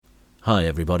Hi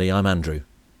everybody, I'm Andrew.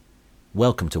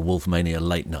 Welcome to Wolfmania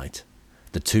Late Night,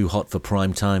 the too hot for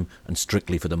prime time and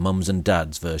strictly for the mums and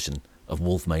dads version of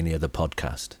Wolfmania the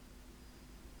Podcast.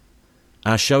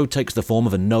 Our show takes the form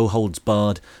of a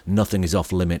no-holds-barred,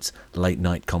 nothing-is-off-limits late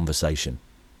night conversation.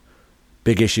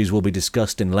 Big issues will be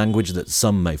discussed in language that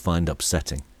some may find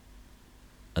upsetting,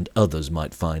 and others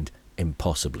might find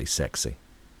impossibly sexy.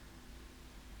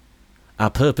 Our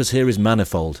purpose here is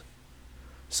manifold.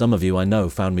 Some of you I know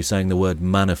found me saying the word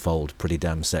manifold pretty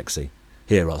damn sexy.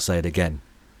 Here, I'll say it again.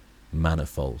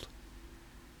 Manifold.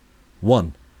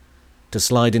 1. To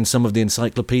slide in some of the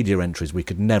encyclopedia entries we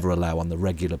could never allow on the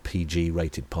regular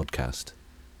PG-rated podcast.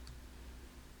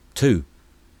 2.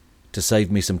 To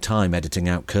save me some time editing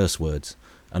out curse words.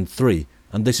 And 3,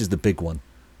 and this is the big one,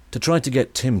 to try to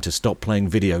get Tim to stop playing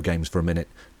video games for a minute,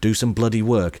 do some bloody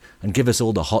work, and give us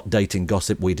all the hot dating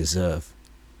gossip we deserve.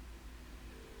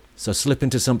 So slip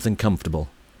into something comfortable,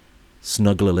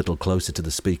 snuggle a little closer to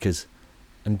the speakers,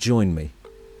 and join me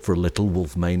for a little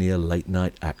Wolfmania late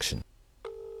night action.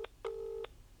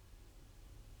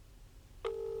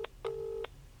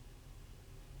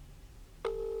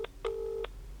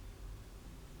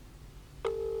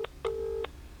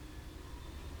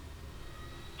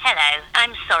 Hello,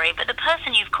 I'm sorry, but the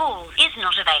person you've called is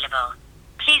not available.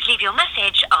 Please leave your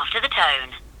message after the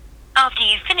tone. After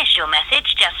you've finished your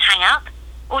message, just hang up.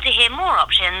 Or to hear more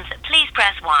options, please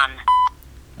press 1.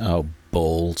 Oh,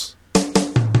 balls.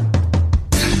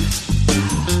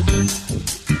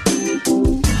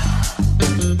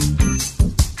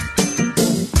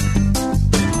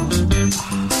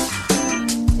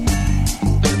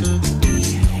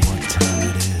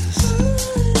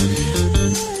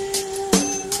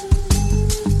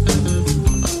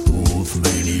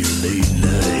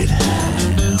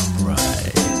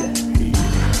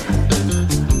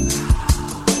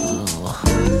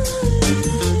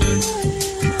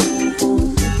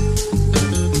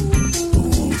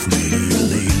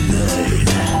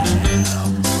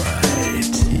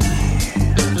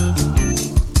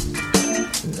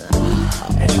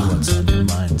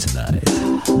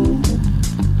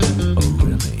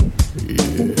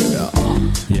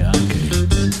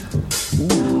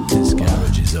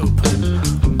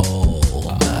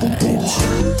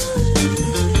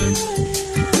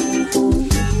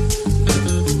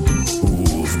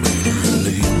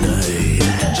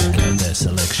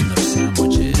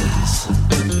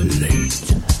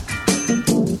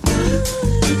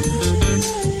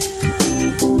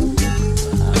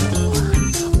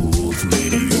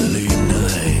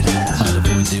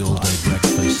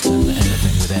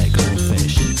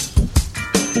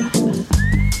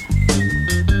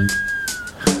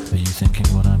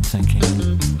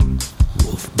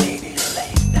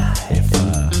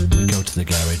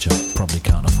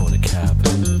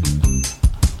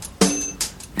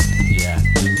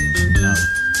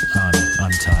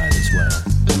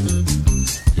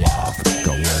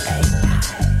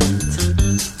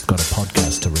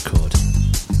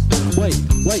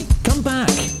 Wait, come back!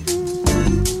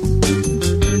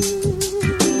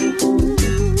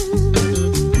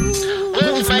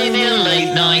 Wolfmania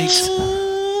Late Night.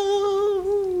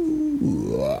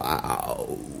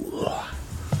 Wow.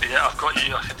 Yeah, I've got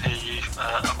you, I can hear you.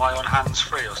 Am I on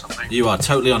hands-free or something? You are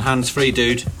totally on hands-free,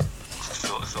 dude. I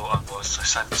thought I was. I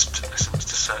sensed a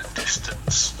certain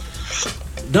distance.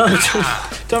 No,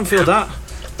 don't feel that.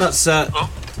 That's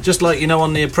just like, you know,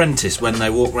 on The Apprentice when they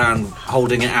walk around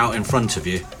holding it out in front of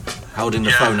you, holding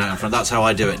the phone out in front. That's how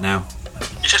I do it now.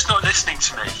 You're just not listening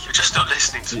to me. You're just not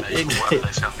listening to me. Whatever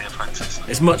they say on The Apprentice.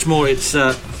 It's much more. It's.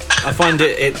 I find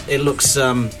it looks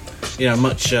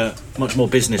much more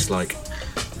businesslike.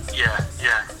 Yeah.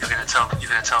 You're going to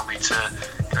tell me to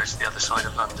go to the other side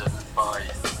of London and buy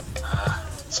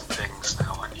some things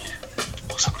now, aren't you?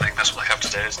 Or something. That's what I have to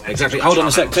do, isn't it? Exactly. Hold on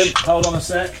a sec, Tim. Hold on a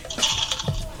sec.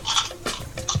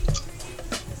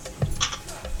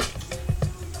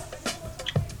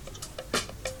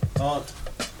 Oh,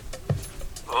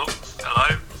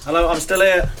 hello. Hello, I'm still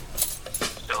here.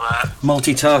 Still there.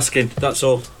 Multitasking. That's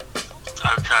all.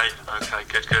 Okay,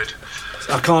 good.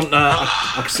 I can't. I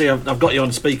can see. I've got you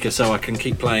on speaker, so I can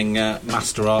keep playing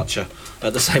Master Archer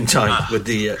at the same time with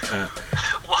the.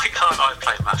 Why can't I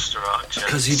play Master Archer?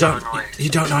 Because you don't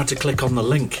know how to click on the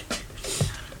link.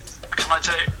 Can I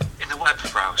do it in the web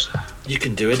browser? You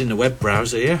can do it in the web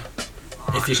browser, yeah.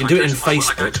 Oh, if you can do it in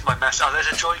Facebook. I go to my there's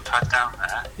a joypad down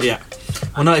there. Yeah.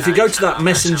 Well, no, if you go to that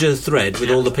messenger thread with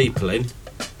all the people in.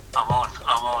 I'm on,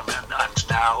 and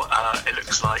now it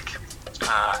looks like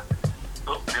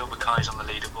Neil Mackay's on the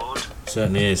leaderboard.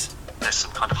 Certainly is. There's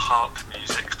some kind of harp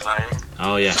music playing.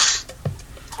 Oh, yeah.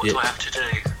 What do I have to do?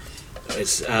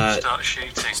 It's Start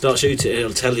shooting. Start shooting.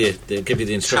 It'll tell you. It'll give you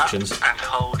the instructions. Tap and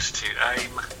hold to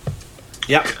aim.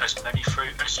 Yep. Get as many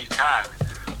fruit as you can.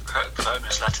 Put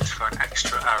bonus letters for an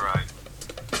extra arrow.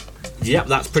 Yep,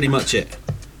 that's pretty much it.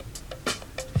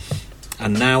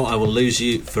 And now I will lose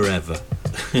you forever.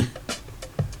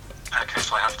 Okay,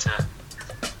 so I have to...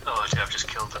 Oh, I've just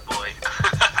killed the boy.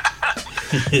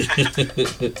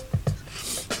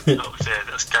 Oh dear,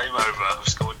 that's game over. I've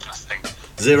scored nothing.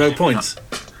 0 points.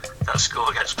 That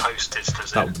score gets posted,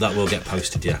 does it? That will get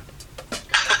posted, yeah.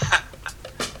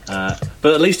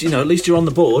 But at least you're on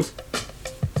the board.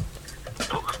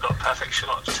 Oh, I've got a perfect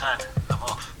shot of 10. I'm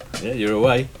off. Yeah, you're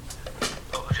away.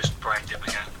 Oh, I just brained him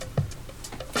again.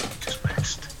 Just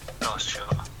missed. Last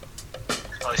shot.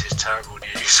 Oh, this is terrible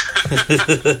news.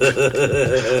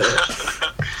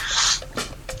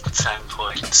 10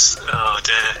 points. Oh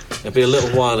dear. It'll be a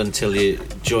little while until you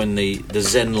join the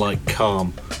zen-like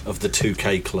calm of the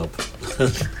 2K club.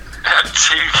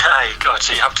 2K? God,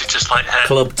 so you have to just like hit...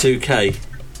 Club 2K.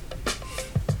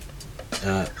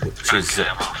 Which is...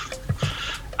 I'm off.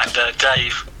 And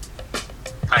Dave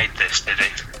made this, did he?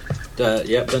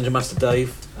 Yep, Dungeon Master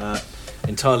Dave.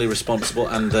 Entirely responsible.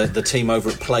 And the team over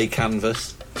at Play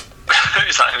Canvas.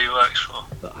 Is that who he works for?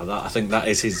 I think that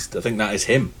is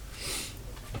him.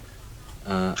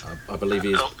 I believe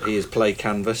he is Play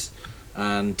Canvas,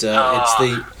 and it's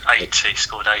the 80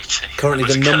 scored 80.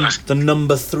 Currently the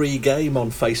number 3 game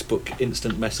on Facebook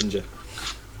Instant Messenger.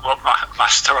 What,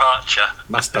 Master Archer?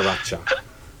 Master Archer.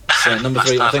 So number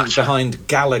 3, I think, behind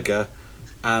Gallagher,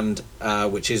 and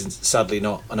which is sadly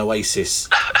not an Oasis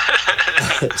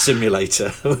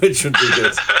simulator, which would be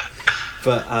good,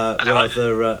 but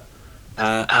rather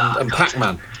and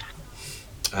Pac-Man.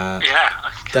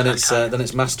 Then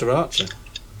it's Master Archer.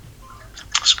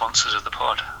 Sponsors of the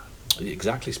pod.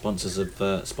 Exactly, sponsors of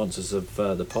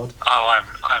the pod. Oh,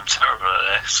 I'm terrible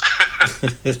at this.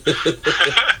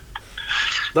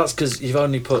 That's because you've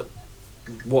only put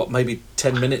maybe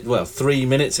 10 minutes, 3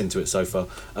 minutes into it so far,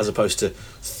 as opposed to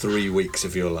 3 weeks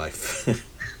of your life.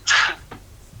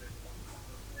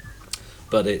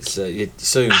 But it's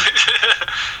soon.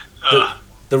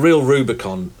 The real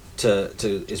Rubicon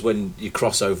is when you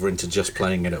cross over into just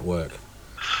playing it at work.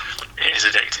 It is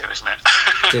addictive, isn't it?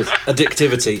 It is.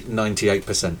 Addictivity,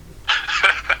 98%.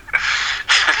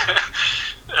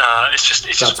 It's just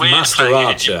That's weird. Master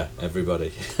Archer,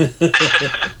 everybody.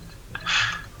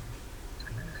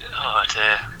 Oh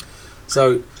dear.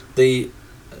 So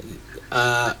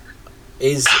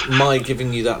is my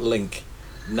giving you that link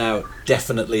now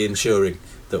definitely ensuring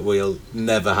that we'll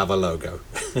never have a logo?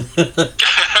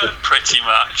 Pretty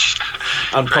much.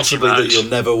 And possibly that you'll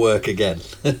never work again.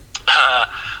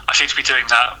 I seem to be doing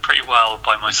that pretty well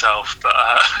by myself, but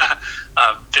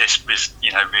this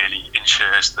really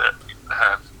ensures that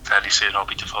fairly soon I'll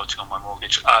be defaulting on my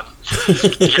mortgage.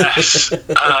 Yes.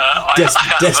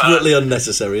 Desperately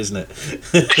unnecessary, isn't it?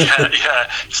 yeah,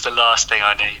 it's the last thing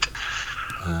I need.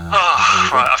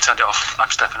 Right, I've turned it off. I'm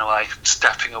stepping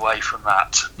away from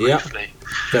that briefly.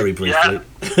 Yeah, very briefly.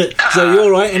 Yeah. So you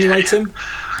all right anyway, Tim?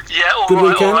 Yeah, all Good right.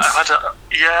 weekend? All right.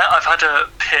 I've had a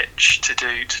pitch to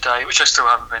do today, which I still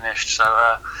haven't finished. So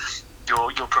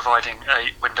you're providing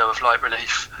a window of light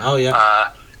relief. Oh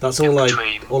yeah. That's all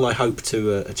I hope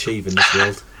to achieve in this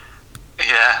world.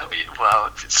 Yeah, well,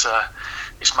 it's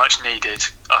much needed.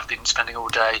 I've been spending all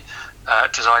day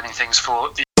designing things for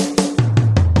the...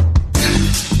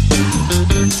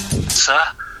 Sir,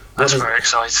 that's very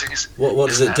exciting. What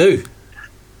does it do?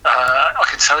 I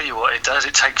can tell you what it does.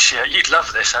 It takes you... You'd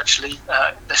love this, actually.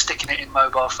 They're sticking it in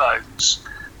mobile phones,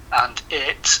 and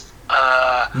it...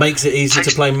 makes it easy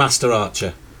to play Master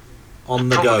Archer on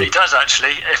the go. Probably does,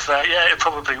 actually. It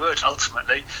probably would,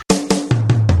 ultimately.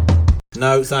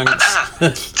 No, thanks.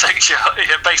 Takes you...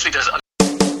 It basically does...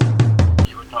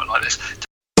 You would not like this.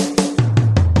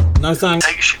 No, thanks.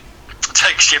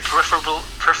 Takes your peripheral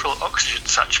oxygen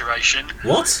saturation.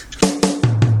 What?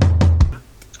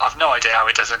 I've no idea how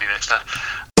it does any of this stuff.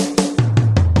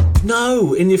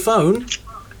 No, in your phone?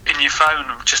 In your phone,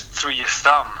 just through your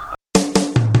thumb.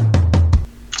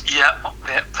 Yeah,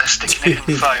 they're sticking it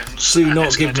in phones. Do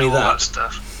not give me that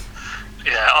stuff.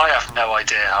 Yeah, I have no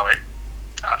idea how it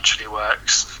actually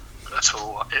works at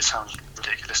all. It sounds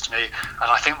ridiculous to me, and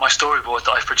I think my storyboard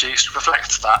that I've produced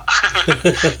reflects that.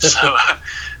 So,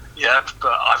 yeah,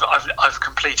 but I've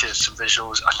completed some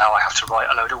visuals, and now I have to write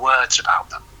a load of words about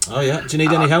them. Oh yeah. Do you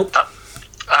need any help?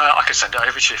 I can send it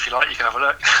over to you if you like. You can have a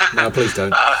look. No, please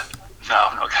don't. No,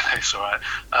 I'm not going to. It's all right.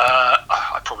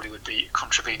 I probably would be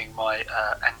contravening my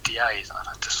NDA that I've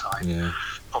had to sign. Yeah.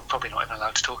 Probably not even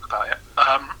allowed to talk about it.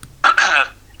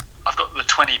 I've got the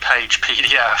 20-page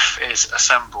PDF is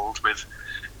assembled with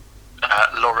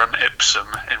lorem ipsum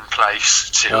in place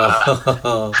to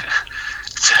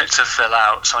to fill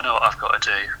out. So I know what I've got to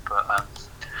do. But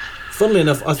funnily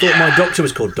enough, I thought my doctor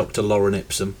was called Dr. Lorem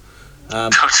Ipsum.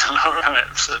 Dr. Lorem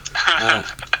Ipsum.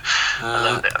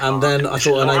 And then I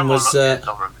thought her name was.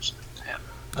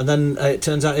 And then it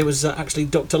turns out it was actually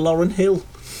Dr. Lauren Hill,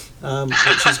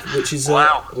 which is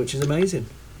wow. Which is amazing.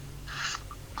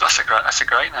 That's a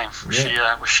great name.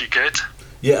 Was she good?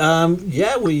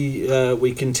 Yeah,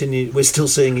 we continue. We're still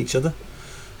seeing each other.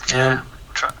 I'm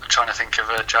trying to think of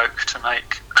a joke to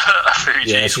make. A food.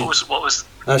 Yeah, what was?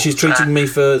 She's treating me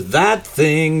for that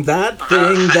thing. That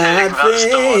thing. That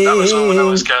was the one I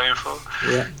was going for.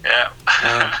 Yeah.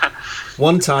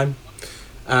 One time,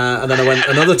 and then I went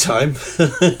another time.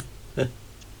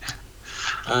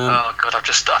 Oh God! I've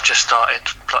just started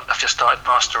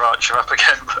Master Archer up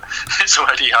again, but it's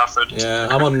already happened. Yeah,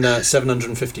 I'm on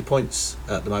 750 points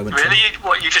at the moment. Really?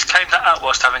 What? You just came that out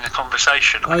whilst having a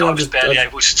conversation? I was barely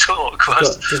able to talk.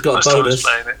 Just got a bonus.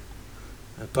 It.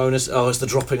 A bonus. Oh, it's the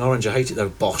dropping orange. I hate it though.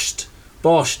 Boshed.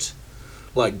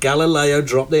 Like Galileo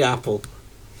dropped the apple.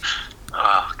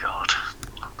 Oh God!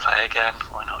 Play again.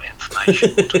 Why not?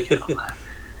 Information. What do we get on there?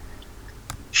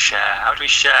 Share. How do we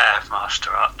share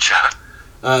Master Archer?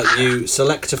 You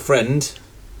select a friend.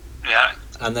 Yeah.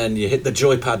 And then you hit the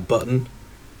joypad button,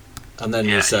 and then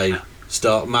you say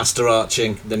start Master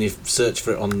Arching. Then you search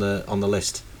for it on the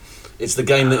list. It's the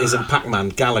game that isn't Pac-Man,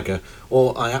 Gallagher,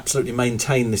 or I absolutely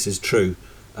maintain this is true.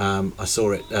 I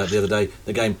saw it the other day.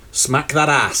 The game Smack That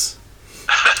Ass.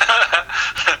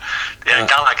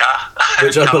 Gallagher.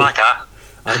 Which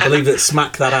I believe that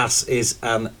Smack That Ass is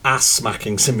an ass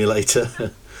smacking simulator.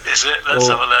 Is it? Let's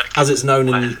have a look. As it's known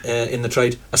in the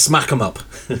trade, a smack 'em up.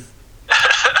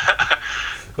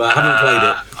 But I haven't played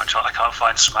it. I can't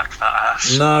find Smack That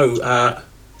Ass. No,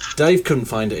 Dave couldn't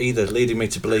find it either, leading me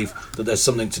to believe that there's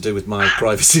something to do with my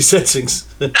privacy settings.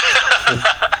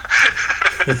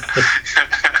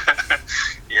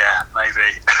 Yeah,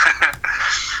 maybe.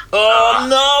 Oh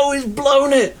no, he's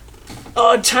blown it! Oh,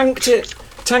 I tanked it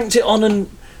on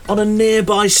a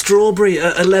nearby strawberry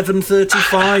at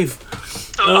 11:35.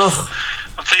 Oh.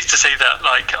 I'm pleased to see that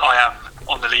I am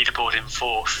on the leaderboard in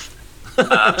fourth.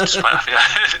 Despite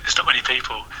there's not many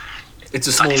people. It's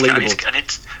a small leaderboard.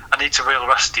 I need to reel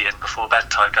Rusty in before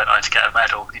bedtime, don't I, to get a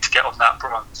medal. I need to get on that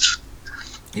bronze.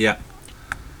 Yeah.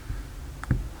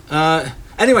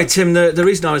 Anyway, Tim, the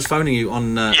reason I was phoning you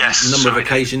on a number of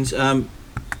occasions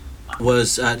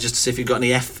was just to see if you've got any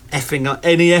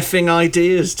effing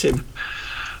ideas, Tim.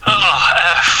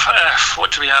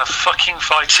 What do we have? Fucking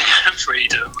fighting and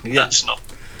freedom. Yeah. That's not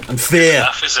and fear.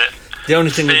 enough, is it? The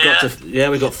only thing we've got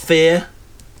we've got fear.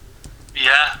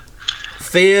 Yeah.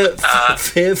 Fear,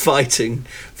 fear fighting,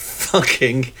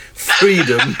 fucking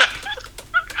freedom.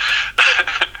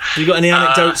 Have you got any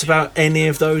anecdotes about any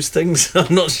of those things?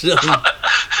 I'm not sure. Have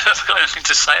I got anything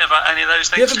to say about any of those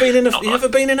things? You ever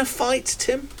been in a fight,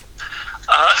 Tim?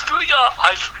 I've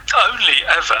only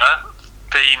ever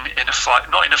been in a fight,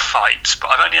 not in a fight, but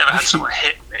I've only ever had someone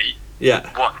hit me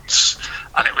once,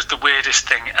 and it was the weirdest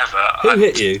thing ever. Who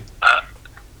hit you?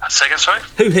 Say again, sorry?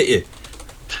 Who hit you?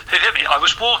 Who hit me? I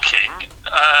was walking,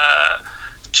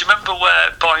 do you remember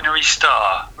where Binary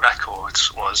Star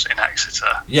Records was in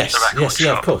Exeter? Yes,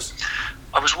 yeah, of course.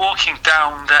 I was walking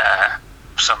down there,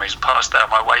 for some reason, past there on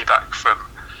my way back from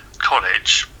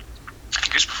college. I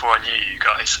think it was before I knew you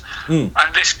guys. And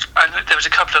there was a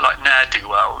couple of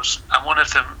ne'er-do-wells, and one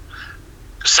of them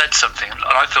said something, and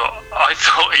I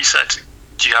thought he said,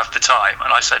 "Do you have the time?"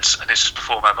 And I said, and this was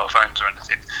before mobile phones or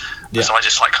anything. Yeah. So I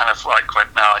just went,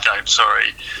 "No, I don't.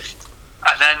 Sorry."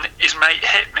 And then his mate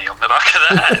hit me on the back of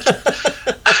the head,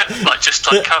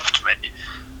 cuffed me,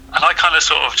 and I kind of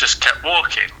sort of just kept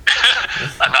walking,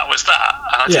 and that was that.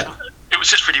 And I didn't. It was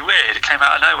just really weird. It came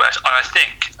out of nowhere, and I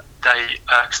think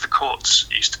because the courts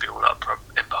used to be all up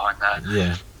in behind there,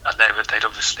 and they'd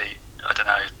obviously, I don't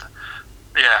know.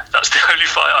 Yeah, that's the only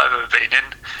fight I've ever been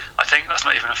in. I think that's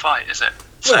not even a fight, is it?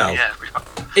 So, well,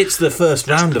 it's the first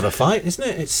round of a fight, isn't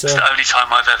it? It's the only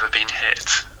time I've ever been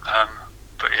hit.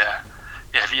 But yeah.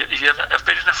 Have you ever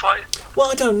been in a fight?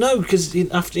 Well, I don't know, because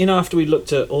after we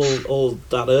looked at all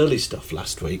that early stuff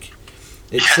last week,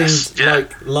 it seemed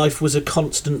like life was a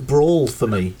constant brawl for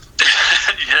me.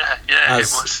 It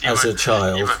was. As a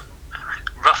child. You were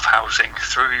roughhousing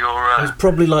through your it was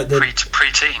probably like the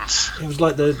pre-teens. It was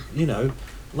like the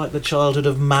childhood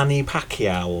of Manny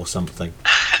Pacquiao or something.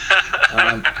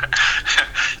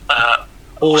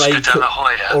 Or the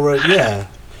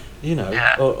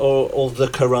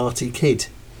Karate Kid.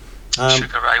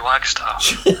 Sugar Ray Wagstar.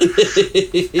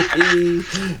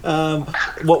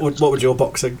 What would your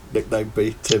boxing nickname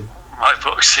be, Tim? My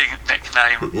boxing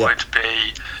nickname would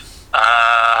be.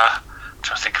 I'm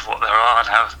trying to think of what there are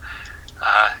now.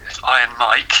 Iron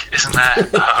Mike, isn't there?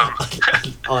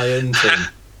 Iron Tim.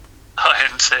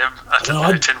 Iron Tim. I don't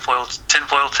know. Tinfoil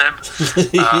Tim.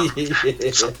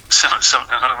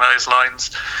 Something along those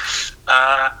lines.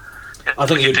 I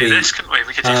think we could do this, couldn't we?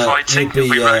 We could do fighting.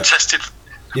 We road tested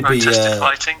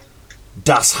fighting.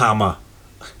 Das Hammer.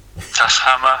 Das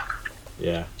Hammer.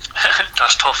 Yeah.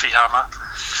 Das Toffee Hammer.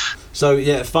 So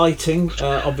yeah, fighting.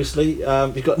 Obviously,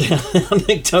 you've got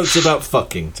anecdotes about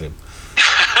fucking, Tim.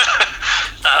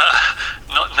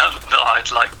 None that I'd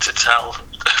like to tell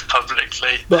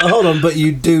publicly. But hold on, but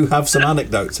you do have some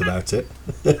anecdotes about it.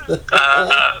 They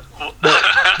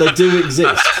do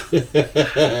exist. Do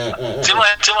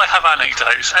I have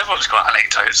anecdotes? Everyone's got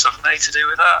anecdotes, haven't they, to do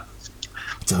with that?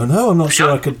 I don't know. I'm not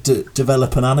sure I could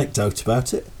develop an anecdote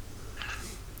about it.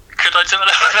 Could I develop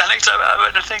an anecdote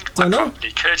about anything? I know.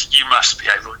 Probably could. You must be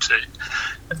able to.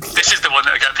 This is the one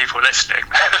that will get people listening.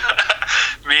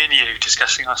 Me and you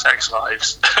discussing our sex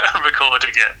lives,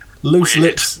 recording it. Loose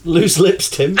lips,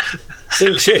 Tim.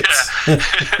 Sink ships.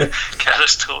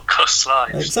 Careless talk costs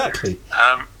lives. Exactly.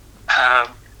 I'm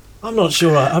not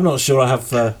sure. I'm not sure I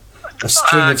have a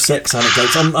string of sex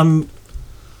anecdotes.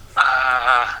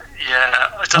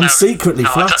 I'm secretly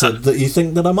flattered that you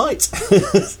think that I might.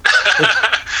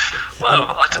 Well,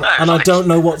 I don't know. And I don't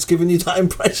know what's given you that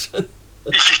impression.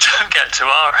 You don't get to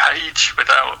our age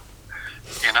without,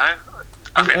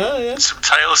 having some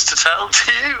tales to tell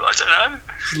to you. I don't know.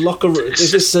 Locker room.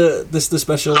 Is this the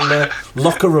special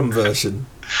locker room version?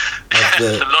 Of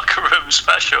the locker room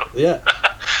special. Yeah.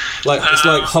 It's like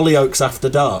Hollyoaks After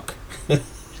Dark. Yeah.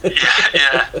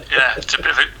 It's a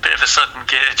bit of a sudden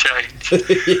gear change.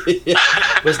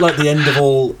 It's like the end of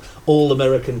all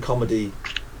American comedy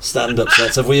stand-up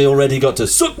sets. Have we already got to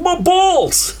suck my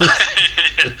balls?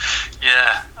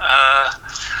 Yeah.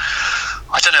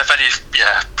 I don't know if any.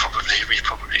 Yeah, we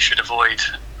probably should avoid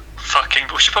fucking.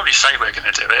 But we should probably say we're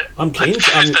going to do it. I'm keen.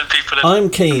 I'm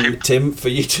keen, Tim, for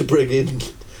you to bring in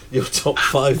your top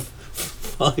five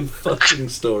fucking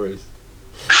stories.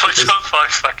 My top 5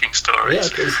 fucking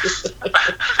stories.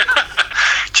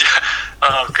 Yeah.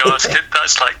 Oh god,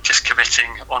 that's like just committing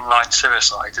online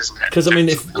suicide, isn't it? Because I mean,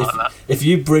 if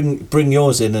you bring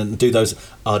yours in and do those,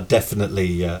 I'd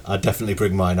definitely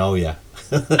bring mine. Oh yeah.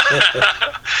 I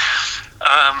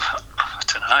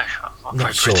don't know. I'm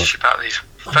very British about these.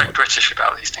 Very British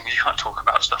about these things. You can't talk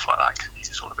about stuff like that, can you?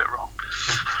 It's all a bit wrong.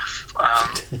 I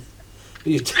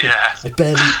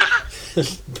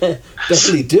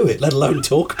barely do it, let alone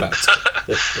talk about it.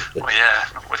 Well, yeah,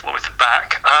 with the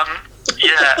back.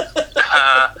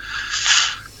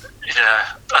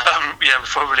 We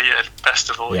probably best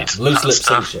avoid. Yeah, loose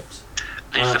lips and ships.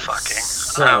 Leave the fucking.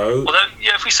 So,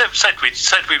 if we said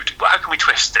we would, how can we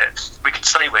twist it? We could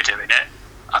say we're doing it,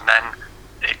 and then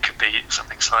it could be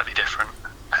something slightly different,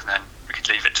 and then we could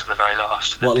leave it to the very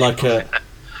last. What,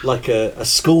 like a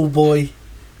schoolboy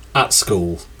at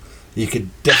school? You could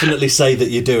definitely say that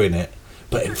you're doing it,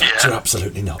 but in fact you're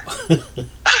absolutely not.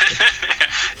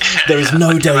 There is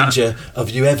no danger of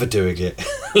you ever doing it.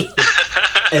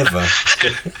 Ever.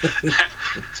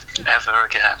 Ever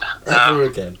again. Ever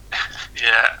again.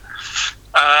 Yeah.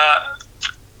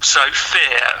 So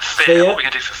fear. What are we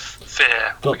going to do for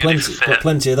fear? Got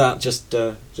plenty of that. Just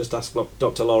ask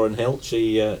Dr. Lauren Hill.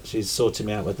 She's sorting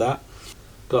me out with that.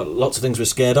 Got lots of things we're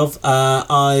scared of.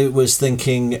 I was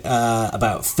thinking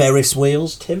about Ferris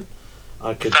wheels, Tim.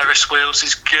 Ferris wheels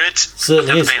is good.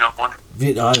 Certainly I've never been on one.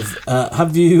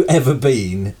 Have you ever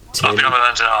been, Tim? I've been on the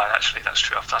London Eye, actually. That's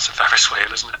true. That's a Ferris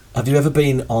wheel, isn't it? Have you ever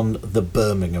been on the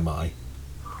Birmingham Eye?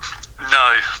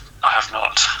 No, I have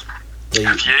not.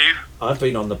 Have you? I've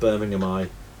been on the Birmingham Eye,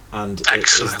 and it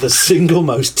is the single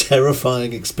most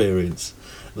terrifying experience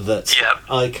that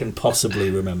I can possibly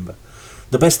remember.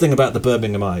 The best thing about the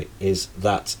Birmingham Eye is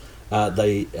that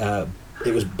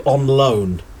it was on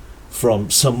loan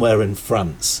from somewhere in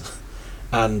France,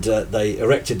 and they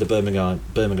erected the Birmingham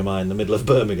Eye in the middle of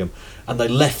Birmingham, and they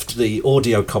left the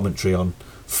audio commentary on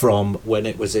from when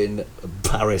it was in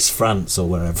Paris, France, or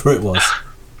wherever it was.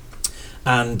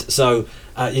 And so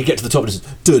you get to the top and it says,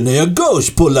 "Tournez à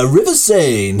gauche pour la river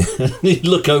Seine." You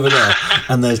look over there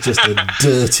and there's just a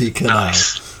dirty canal.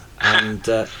 Nice.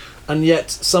 And yet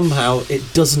somehow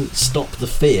it doesn't stop the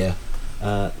fear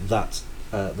that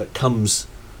comes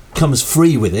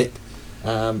free with it,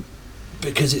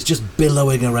 because it's just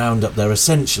billowing around up there.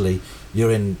 Essentially,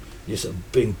 you're sort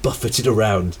of being buffeted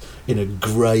around in a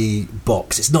grey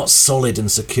box. It's not solid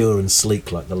and secure and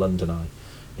sleek like the London Eye.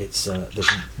 It's this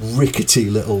rickety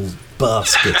little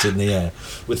basket in the air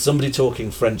with somebody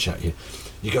talking French at you.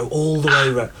 You go all the way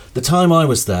around. The time I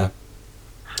was there,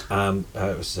 it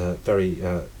was that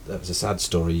was a sad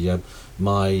story.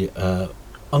 My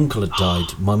uncle had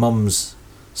died. My mum's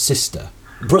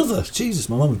brother. Jesus,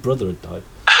 my mum's brother had died,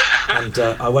 and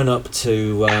I went up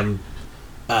to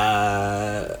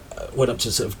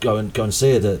sort of go and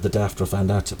see her the day after I found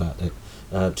out about it,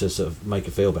 to sort of make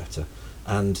her feel better.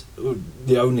 And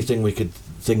the only thing we could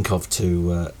think of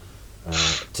to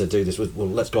do this was, well,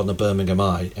 let's go on the Birmingham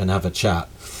Eye and have a chat.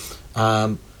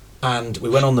 And we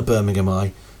went on the Birmingham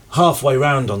Eye. Halfway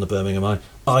round on the Birmingham Eye,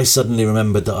 I suddenly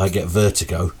remembered that I get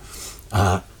vertigo.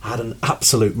 Had an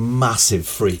absolute massive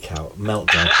freak out,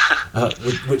 meltdown,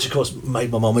 which of course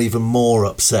made my mum even more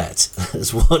upset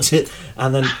as watch it.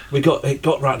 And then it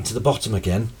got right to the bottom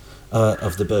again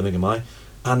of the Birmingham Eye,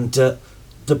 and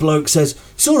the bloke says,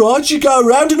 "It's all right, you go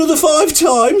around another 5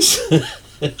 times," and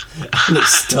it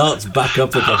starts back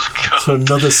up again for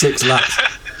another 6 laps.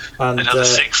 And another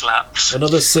 6 laps.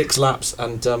 Another 6 laps,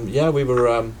 and we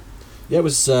were. It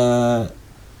was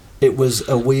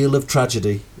a wheel of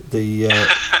tragedy. The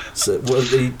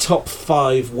top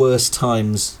 5 worst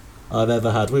times I've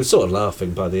ever had. We were sort of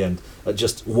laughing by the end at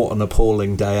just what an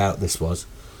appalling day out this was.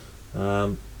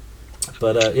 Top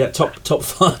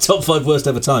 5 worst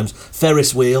ever times.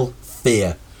 Ferris wheel,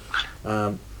 fear,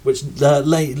 which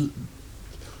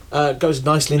goes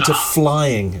nicely into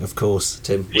flying, of course,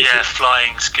 Tim. Yeah,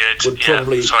 flying's good. Would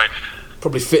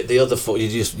probably fit the other foot.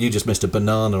 You just missed a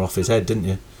banana off his head, didn't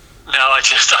you? No, I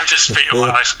just beat my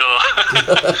high score.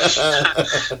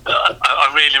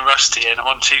 I'm really rusty, and I'm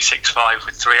on 265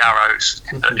 with 3 arrows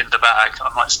in the bag. I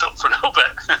might stop for a little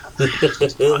bit.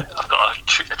 I've got a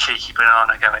cheeky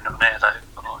banana going on there, though.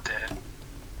 Oh dear.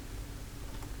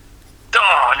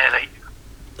 Oh, nearly.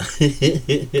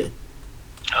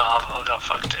 I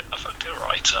fucked it. I fucked it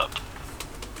right up.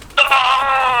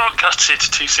 Oh, gutted.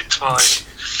 265.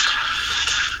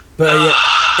 But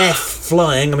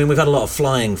flying. I mean, we've had a lot of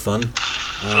flying fun.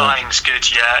 Flying's good.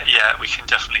 Yeah, we can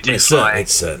definitely do flying.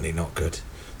 It's certainly not good.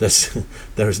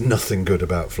 There is nothing good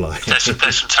about flying. There's some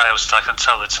tales. I can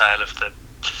tell the tale of the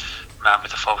man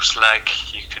with the false leg.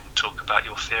 You can talk about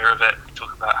your fear of it.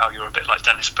 Talk about how you're a bit like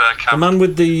Dennis Bergkamp. The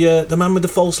man with the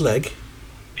false leg.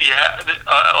 Yeah,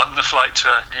 on the flight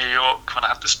to New York when I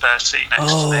had the spare seat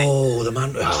next to me. Oh, the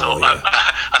man. I thought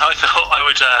I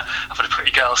would have a pretty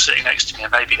girl sitting next to me,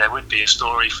 and maybe there would be a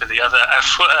story for the other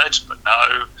F word, but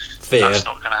no, fear. That's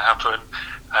not going to happen.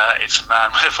 It's a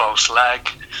man with a false leg,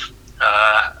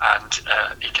 and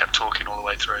he kept talking all the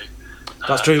way through.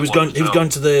 That's true. He was going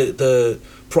to the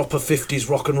proper 50s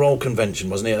rock and roll convention,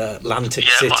 wasn't he, at Atlantic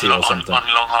City or something? On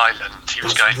Long Island. He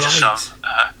was going to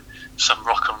some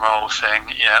rock and roll thing.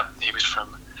 Yeah, he was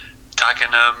from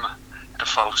Dagenham, had a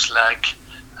false leg,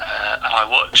 and I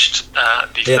watched the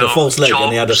He had a false leg,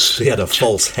 and he had a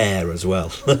false hair as well.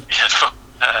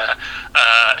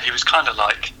 He was kind of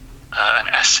like an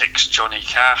Essex Johnny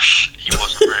Cash. He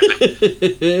wasn't really.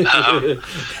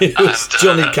 It was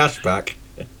Johnny Cashback.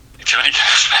 Johnny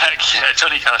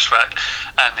Cashback,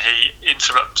 and he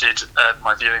interrupted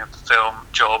my viewing of the film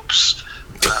Jobs.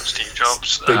 Steve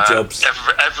Jobs. Big Jobs.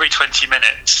 Every 20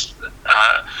 minutes,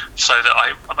 so that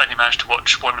I only managed to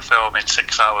watch one film in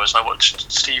 6 hours. I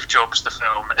watched Steve Jobs the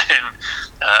film in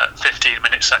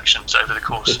 15-minute sections over the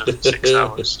course of 6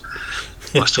 hours.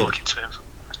 I was talking to him.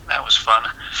 That was fun.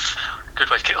 Good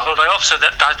way to get the holiday off. So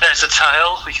there's a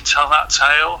tale. We can tell that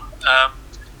tale.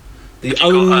 The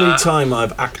only time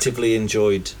I've actively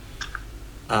enjoyed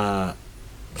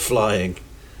flying.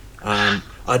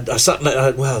 I sat.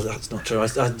 Well, that's not true.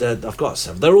 I've got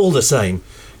some. They're all the same.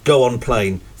 Go on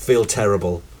plane, feel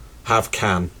terrible, have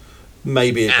can.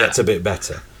 Maybe it gets a bit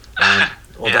better.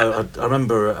 Although I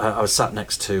remember I was sat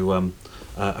next to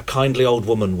a kindly old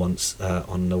woman once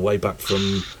on the way back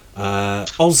from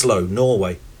Oslo,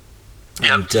 Norway,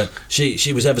 and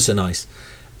she was ever so nice,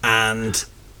 and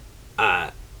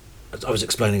I was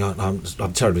explaining.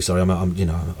 I'm terribly sorry.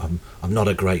 I'm not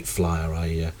a great flyer.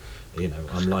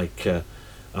 I'm like a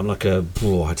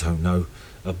I don't know,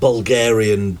 a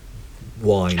Bulgarian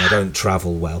wine. I don't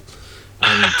travel well,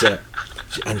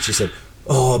 and she said,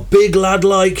 "Oh, a big lad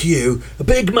like you, a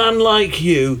big man like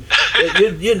you,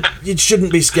 you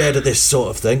shouldn't be scared of this sort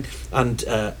of thing." And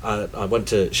I went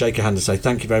to shake her hand and say,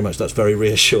 "Thank you very much. That's very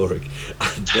reassuring."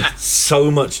 And so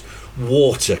much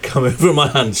water coming from my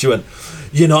hand. She went,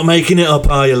 "You're not making it up,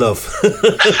 are you, love?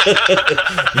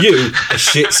 You are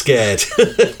shit scared."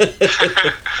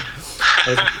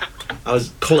 I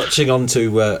was clutching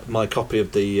onto my copy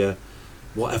of the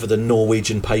whatever the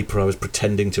Norwegian paper I was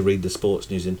pretending to read the sports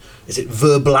news in. Is it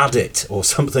Verbladet or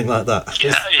something like that?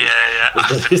 Yeah.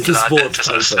 It's the sports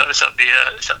paper. Is that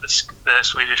the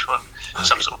Swedish one?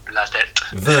 Some sort of Bladet.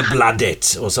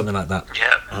 Verbladet or something like that.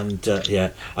 Yeah. And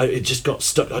it just got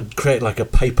stuck. I'd create like a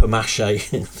paper mache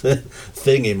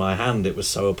thing in my hand. It was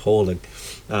so appalling.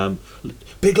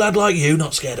 Big lad like you,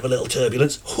 not scared of a little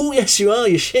turbulence. Oh yes, you are.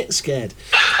 You're shit scared.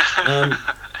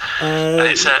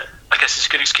 I guess it's a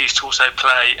good excuse to also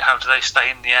play How Do They Stay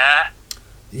in the Air?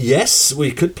 Yes,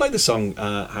 we could play the song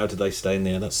How Do They Stay in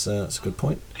the Air. That's a good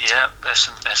point. Yeah, there's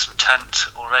some tent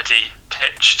already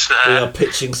pitched there. We are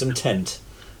pitching some tent.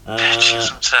 Pitching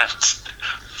some tent.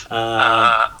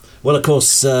 Well, of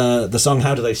course, the song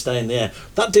How Do They Stay in the Air,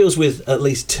 that deals with at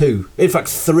least 2, in fact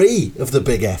 3 of the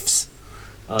big Fs,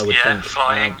 I would think.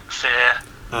 Flying, fear.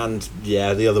 And, the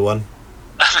other one.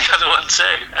 And the other one too.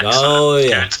 Excellent. Oh,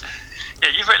 yeah. Good. Yeah,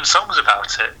 you've written songs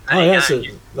about it.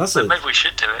 Maybe we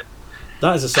should do it.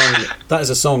 That is a song. That is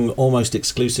a song almost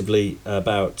exclusively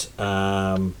about.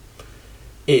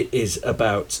 It is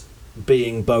about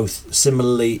being both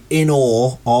similarly in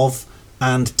awe of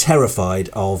and terrified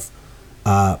of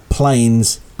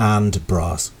planes and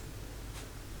bras.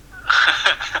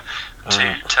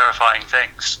 Two terrifying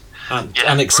things.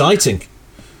 And exciting.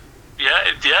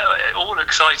 All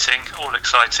exciting.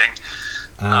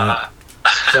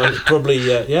 So probably,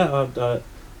 I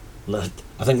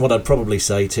think what I'd probably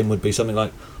say, Tim, would be something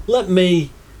like, let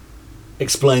me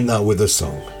explain that with a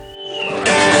song.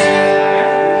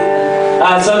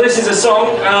 So this is a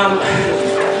song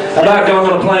about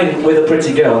going on a plane with a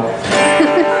pretty girl.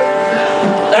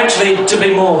 Actually, to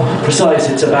be more precise,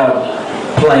 it's about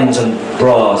planes and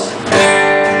bras.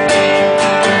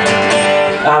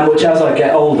 Which, as I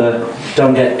get older,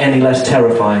 don't get any less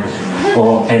terrifying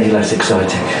or any less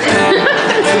exciting.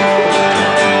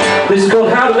 This is called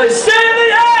How Do They Stay in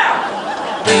the Air?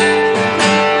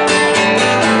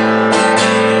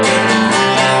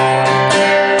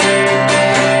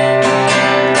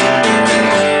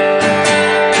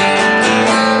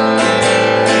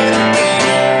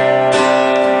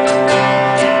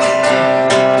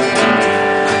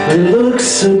 It looks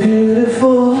so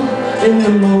beautiful in the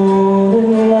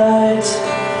morning light.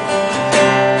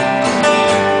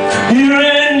 Your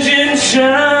engine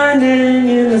shining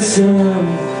in the sun.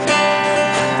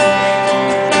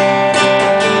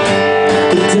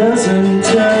 It doesn't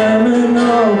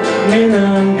terminal mean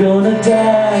I'm gonna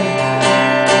die.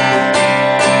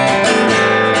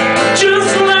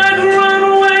 Just like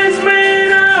runaways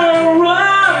mean I'll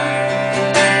run.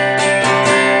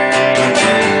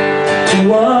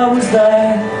 What was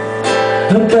that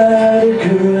about a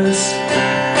caress?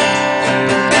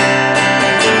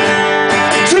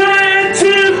 Trying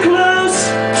too close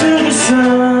to the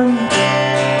sun.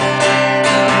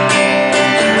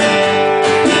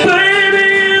 Baby,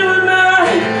 you and I,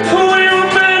 we were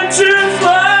meant to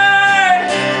fly.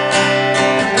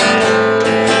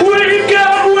 We've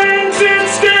got wings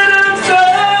instead of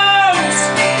thumbs.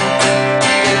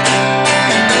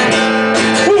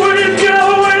 We've got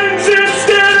wings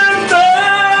instead of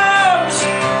thumbs.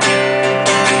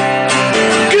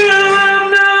 Girl, I'm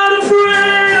not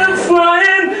afraid of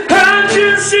flying. I'm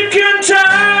just sick and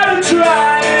tired of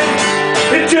trying.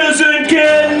 It doesn't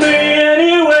get me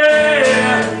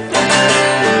anywhere.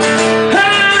 I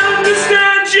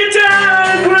understand your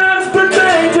diagrams, but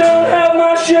they don't have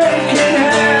my shaking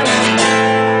hand.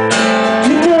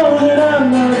 You know that I'm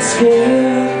not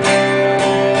scared.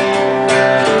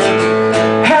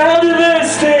 How do they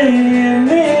stay in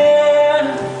the air?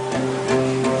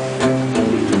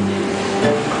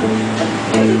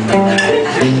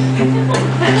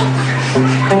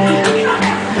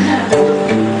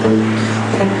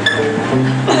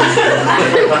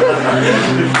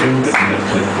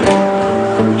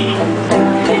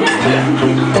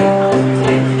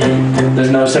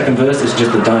 There's no second verse, it's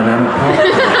just the dynamic part.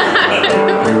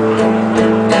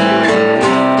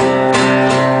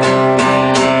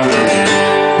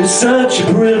 It's such a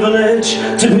privilege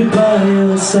to be by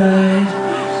your side.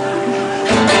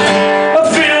 I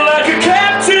feel like a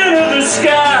captain of the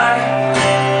sky.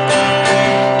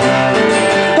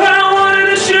 I wanted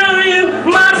to show you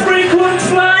my frequent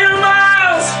flying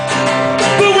miles,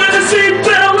 but when the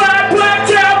seatbelt light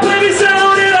blacked out, baby, so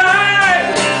did I.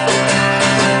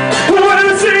 When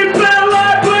the seatbelt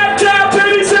light blacked out,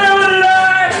 baby, so did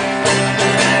I.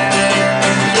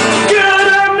 God,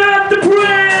 I'm not the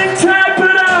praying type,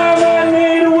 but I might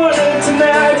need a word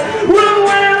tonight. One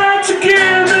way I like to get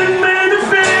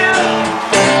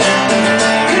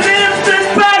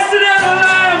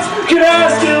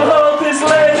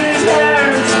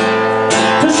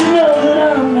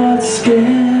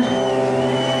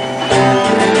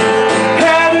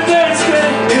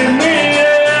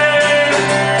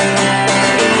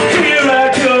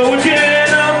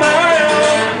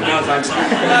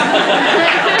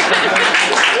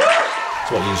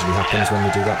usually happens when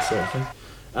we do that sort of thing.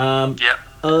 Yep.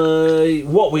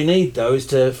 What we need, though, is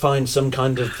to find some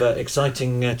kind of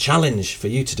exciting challenge for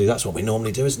you to do. That's what we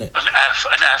normally do, isn't it? An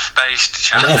F-based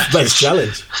challenge. An F-based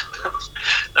challenge.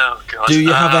 Oh, God. Do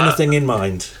you have anything in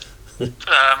mind?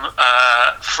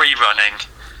 Free running.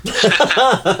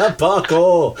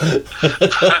 Parkour.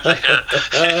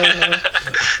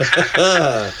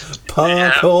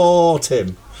 Parkour,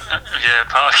 Tim. Yeah,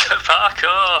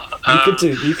 parkour.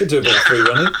 You could do a bit of free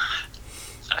running.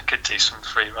 I could do some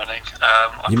free running.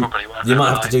 I probably won't. You might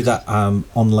have to do that on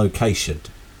location,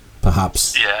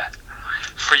 perhaps. Yeah.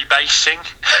 Free basing.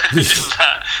 Isn't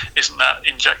that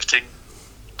injecting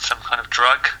some kind of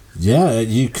drug? Yeah,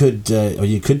 you could do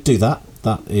that.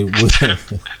 That it would.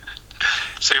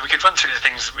 So we could run through the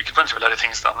things. We could run through a load of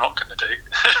things that I'm not going to do.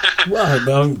 Well,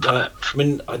 I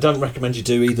mean, I don't recommend you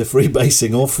do either free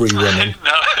basing or free running.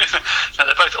 No,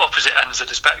 they're both opposite ends of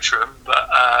the spectrum, but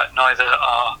neither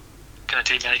are going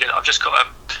to do me any good. I've just got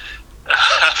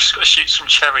to shoot some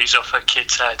cherries off a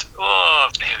kid's head.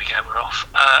 Oh, here we go. We're off.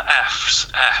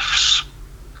 F's.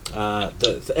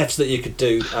 The F's that you could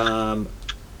do.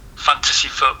 Fantasy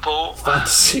football.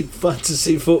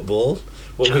 Fantasy football.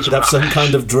 Well, we could have some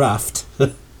kind of draft. We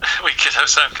could have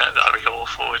some kind of... That'd be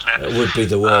awful, wouldn't it? It would be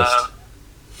the worst.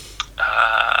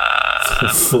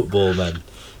 Football men.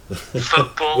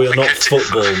 Football. We are not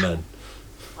football men.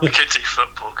 We could do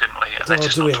football, couldn't we? And then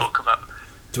just not talk about...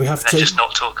 Do we have to? And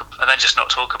then just not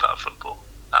talk about football.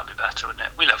 That'd be better, wouldn't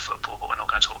it? We love football, but we're not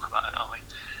going to talk about it, are we?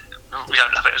 We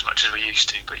don't love it as much as we used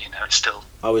to, but it's still.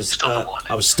 I was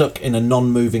stuck in a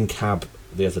non-moving cab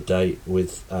the other day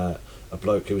with a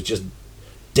bloke who was just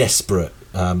desperate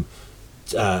to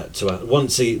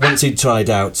once he tried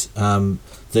out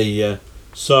you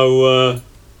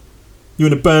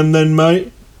in a band then,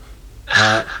 mate?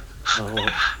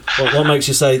 What makes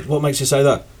you say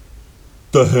that?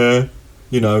 The hair,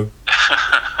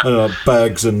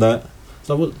 bags and that.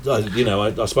 So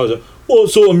I suppose. What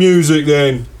sort of music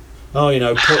then? Oh,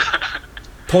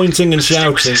 pointing and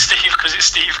shouting. Because it's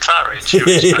Steve Claridge.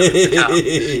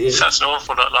 That's an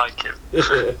awful lot like him.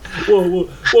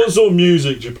 What sort of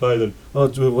music do you play then? Oh,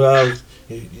 well,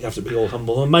 you have to be all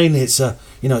humble. Mainly it's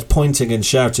it's pointing and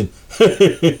shouting.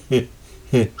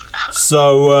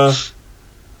 So,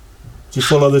 do you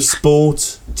follow the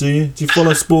sport? Do you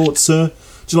follow sports, sir?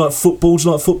 Do you like football? Do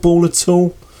you like football at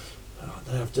all?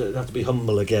 I have to be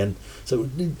humble again. So,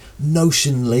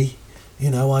 notionally,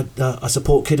 I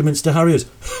support Kidderminster Harriers.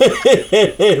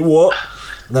 What?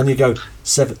 And then you go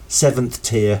seventh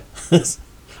tier. Actually,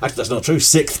 that's not true.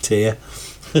 6th tier.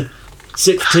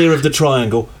 6th tier of the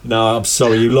triangle. No, I'm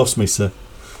sorry, you lost me, sir.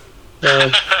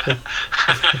 Did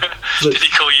he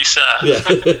call you sir? Yeah.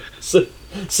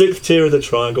 6th tier of the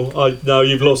triangle. No,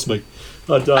 you've lost me.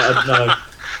 No.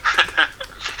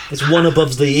 It's one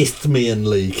above the Isthmian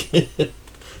League.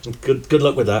 Good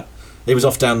luck with that. He was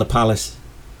off down the Palace.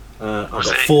 I've got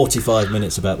 45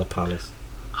 minutes about the Palace.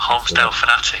 Holmesdale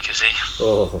fanatic, is he?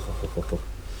 Oh,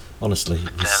 honestly,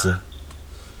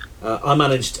 I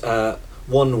managed 2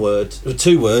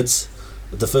 words.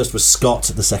 The first was Scott,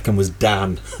 the second was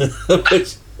Dan.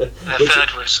 The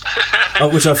third was...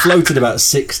 which I floated about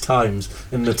 6 times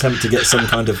in an attempt to get some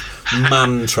kind of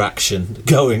man traction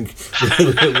going.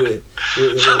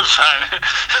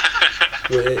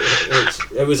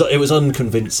 It was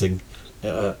unconvincing.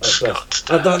 Let's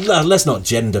not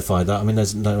genderfy that. I mean,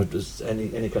 there's no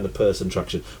any kind of person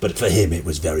traction, but for him it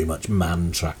was very much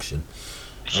man traction.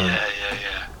 Yeah.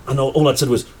 And all I said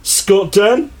was Scott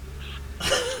Dan.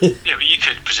 Yeah, but you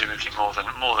could presumably more than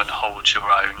hold your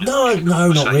own. No,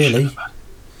 not really.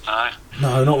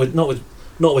 No, not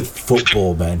with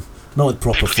football men. Not with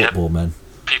proper football men.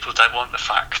 People don't want the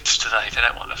facts today. They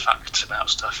don't want the facts about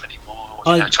stuff anymore.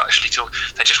 To actually talk,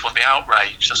 they just want the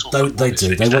outrage. That's all. They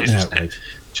do. They want the outrage.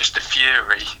 Just the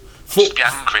fury. Just be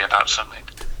angry about something.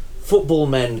 Football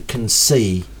men can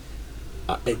see.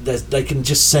 They can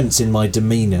just sense in my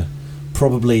demeanour,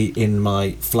 probably in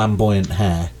my flamboyant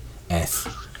hair,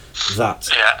 that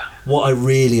what I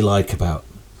really like about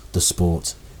the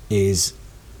sport is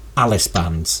Alice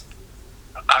bands.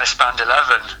 Alice Band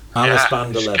 11. Alice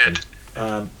Band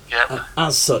 11.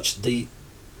 As such, the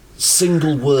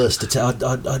single worst attempt.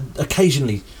 I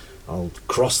occasionally, I'll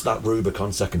cross that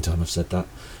Rubicon. Second time I've said that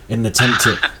in an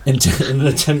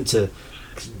attempt to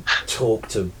talk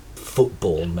to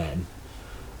football men.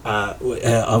 It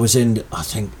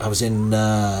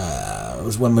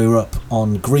was when we were up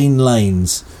on Green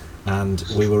Lanes, and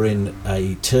we were in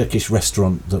a Turkish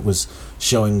restaurant that was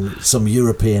showing some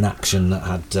European action that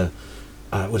had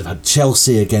would have had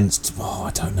Chelsea against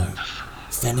I don't know,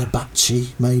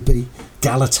 Fenerbahce maybe,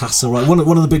 Galatasaray,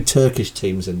 one of the big Turkish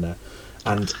teams in there,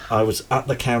 and I was at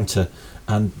the counter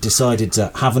and decided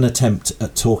to have an attempt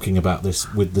at talking about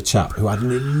this with the chap who had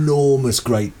an enormous,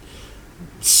 great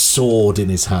sword in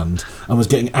his hand and was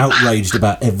getting outraged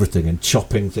about everything and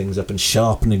chopping things up and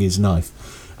sharpening his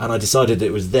knife. And I decided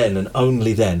it was then and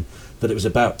only then that it was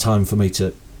about time for me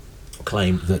to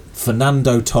claim that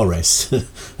Fernando Torres,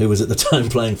 who was at the time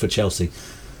playing for Chelsea,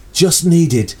 just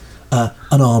needed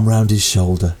an arm round his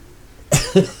shoulder.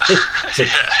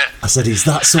 I said, he's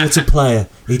that sort of player.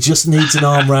 He just needs an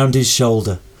arm round his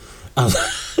shoulder. And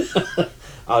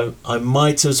I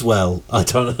might as well. I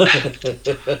don't know.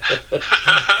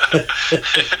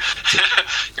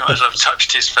 You might as well have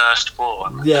touched his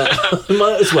firstborn. Yeah, I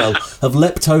might as well have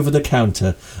leapt over the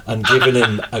counter and given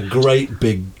him a great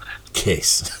big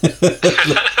kiss.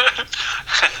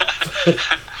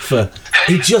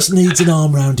 He just needs an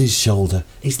arm round his shoulder.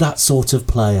 He's that sort of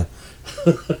player.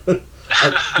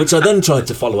 Which I then tried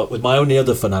to follow up with my only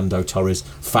other Fernando Torres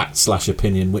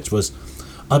fact/opinion, which was,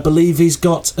 I believe he's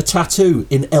got a tattoo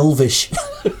in Elvish.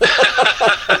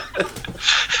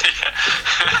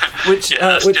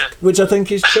 Which I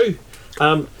think is true,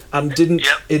 and didn't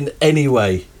in any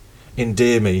way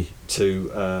endear me to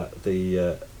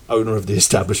the owner of the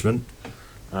establishment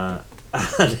and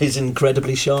his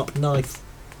incredibly sharp knife.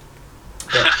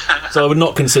 So I would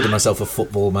not consider myself a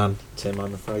football man, Tim,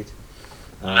 I'm afraid.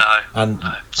 I don't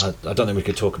think we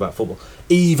could talk about football,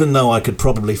 even though I could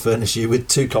probably furnish you with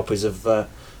 2 copies of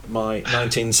my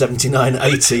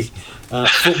 1979-80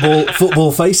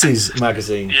 Football Faces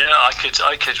magazine. Yeah, I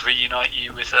could reunite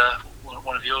you with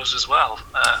one of yours as well.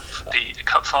 The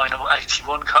Cup Final,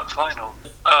 81 Cup Final.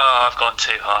 Oh, I've gone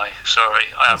too high. Sorry,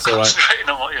 I am concentrating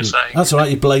on what you're saying. That's all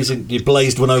right. You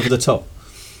blazed one over the top.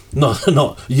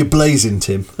 Not you're blazing,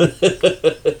 Tim.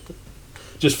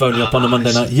 Just phone you up on a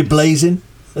Monday night. You're blazing.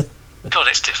 God,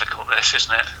 it's difficult, this,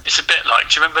 isn't it? It's a bit like,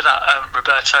 do you remember that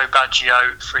Roberto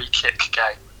Baggio free kick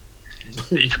game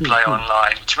that you could play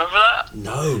online? Do you remember that?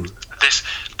 No. This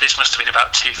must have been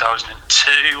about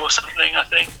 2002 or something, I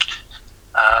think.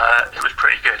 It was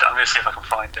pretty good. I'm going to see if I can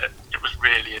find it. It was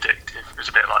really addictive. It was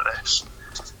a bit like this.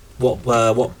 What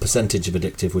percentage of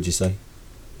addictive would you say?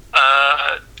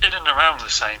 In and around the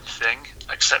same thing,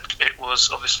 except it was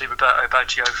obviously Roberto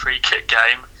Baggio free kick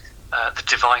game, the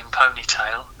Divine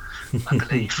Ponytail, I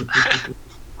believe.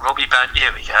 Robbie Baggio,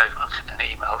 here we go. I'm going to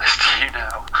email this to you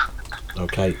now.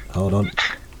 Okay, hold on.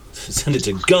 Send it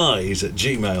to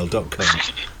guys@gmail.com.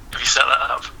 Have you set that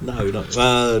up?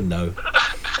 No.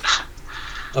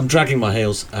 I'm dragging my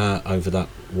heels over that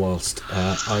whilst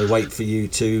I wait for you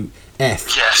to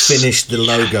finish the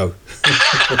logo.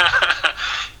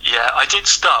 Yeah, I did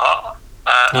start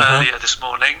earlier this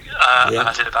morning, and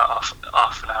I did about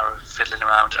half an hour of fiddling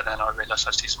around, and then I realised I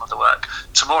had to do some other work.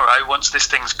 Tomorrow, once this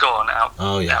thing's gone out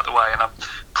the way, and I'm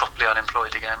properly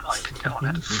unemployed again, I can get on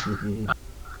it.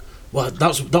 Well,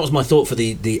 that was my thought for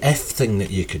the F thing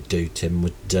that you could do, Tim.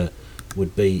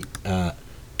 Would be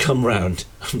come round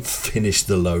and finish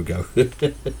the logo. There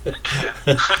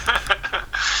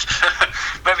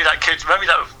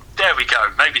we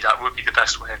go. Maybe that would be the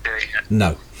best way of doing it.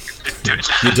 No. You're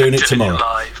doing it tomorrow.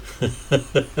 Live.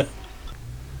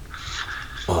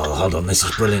 Oh, hold on, this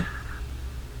is brilliant.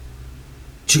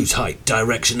 Choose height,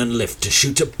 direction and lift to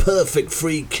shoot a perfect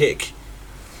free kick.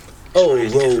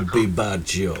 Robbie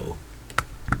Baggio.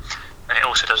 And it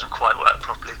also doesn't quite work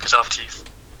properly, because after you've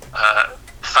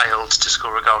failed to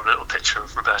score a goal, a little picture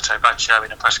of Roberto Baggio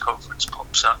in a press conference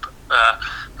pops up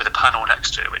with a panel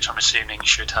next to it, which I'm assuming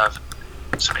should have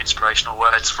some inspirational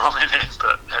words from him in,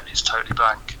 but it's totally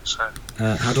blank. So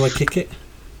how do I kick it?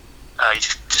 You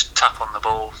just tap on the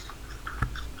ball.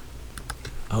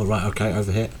 Oh right, okay,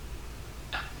 over here.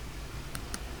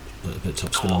 A little bit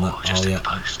top spin on that. Just in the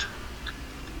post.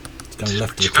 It's going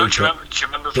left to the keeper. Do you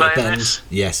remember playing this?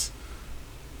 Yes.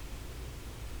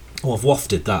 Oh, I've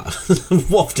wafted that.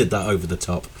 Wafted that over the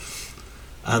top.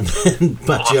 And then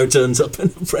Baggio turns up in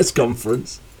a press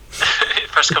conference.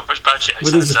 Press conference Baggio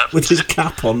with his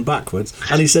cap on backwards,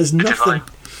 and he says nothing.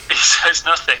 He says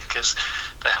nothing because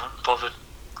they haven't bothered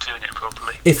doing it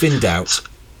properly. If in doubt,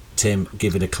 Tim,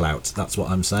 give it a clout. That's what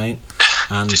I'm saying.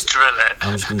 And just drill it.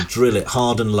 I'm just going to drill it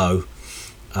hard and low,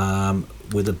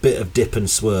 with a bit of dip and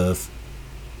swerve.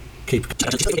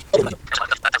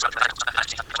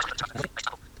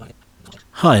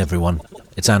 Hi everyone,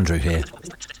 it's Andrew here.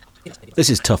 This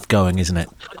is tough going, isn't it?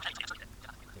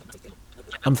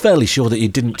 I'm fairly sure that you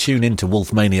didn't tune in to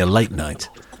Wolfmania Late Night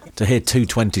to hear two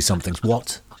 20-somethings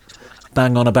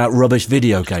bang on about rubbish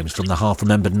video games from the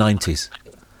half-remembered 90s.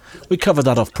 We covered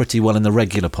that off pretty well in the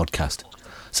regular podcast,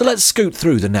 so let's scoot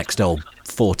through the next old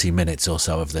 40 minutes or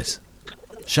so of this.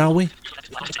 Shall we?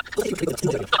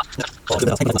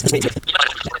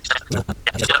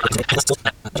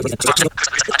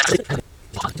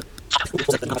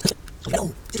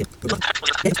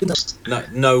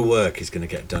 No work is going to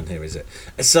get done here, is it?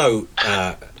 So,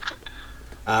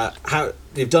 how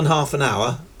you've done half an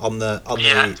hour on the thing?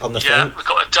 Yeah, we've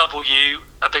got a W,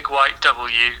 a big white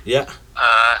W. Yeah.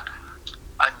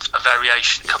 And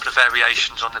a couple of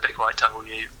variations on the big white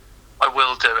W. I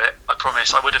will do it. I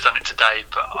promise. I would have done it today,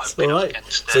 but I've been up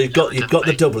against it. So you've got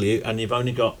the W, and you've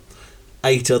only got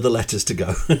 8 other letters to go.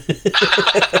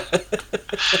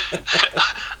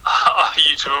 Are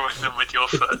you drawing them with your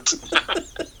foot?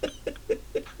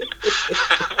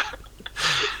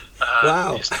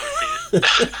 Wow.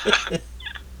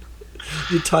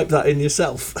 You type that in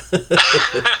yourself.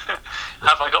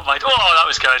 Have I got my... Oh, that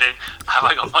was going in. Have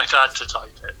I got my dad to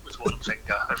type it with one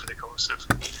finger over the course of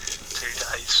 2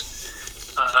 days?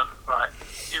 Right,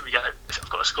 here we go. I've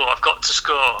got to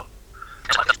score.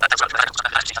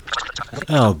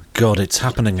 Oh God, it's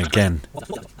happening again.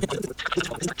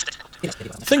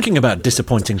 Thinking about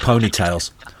disappointing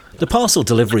ponytails, the parcel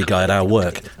delivery guy at our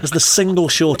work has the single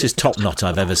shortest top knot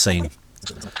I've ever seen.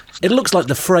 It looks like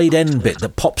the frayed end bit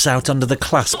that pops out under the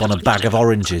clasp on a bag of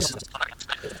oranges.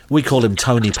 We call him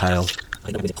Tony Pale.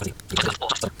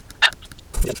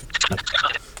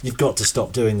 You've got to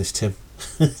stop doing this, Tim.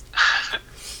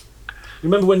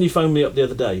 Remember when you phoned me up the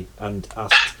other day and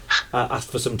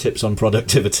asked for some tips on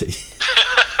productivity?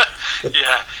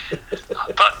 Yeah,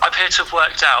 but I appear to have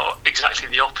worked out exactly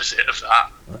the opposite of that,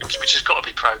 which has got to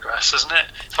be progress, hasn't it?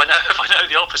 If I know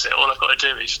the opposite, all I've got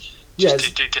to do is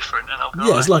just do different, and I'll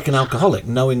go it's like an alcoholic.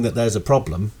 Knowing that there's a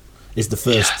problem is the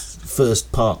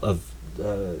first part of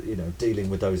dealing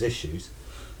with those issues.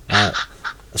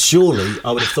 Surely,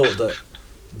 I would have thought that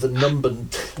the number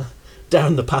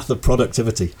down the path of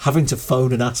productivity, having to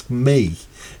phone and ask me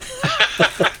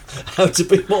how to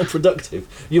be more productive,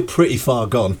 you're pretty far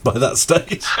gone by that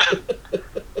stage.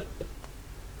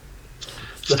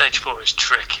 Stage 4 is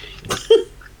tricky.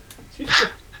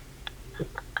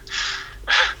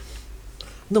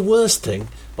 The worst thing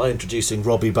by introducing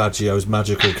Robbie Baggio's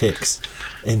magical kicks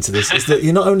into this is that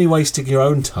you're not only wasting your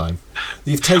own time,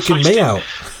 you've taken me out.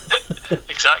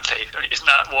 Exactly. Isn't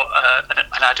that what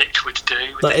an addict would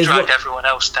do? They drag everyone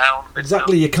else down?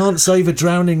 Exactly. You can't save a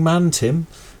drowning man, Tim.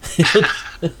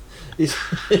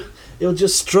 He'll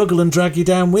just struggle and drag you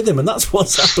down with him, and that's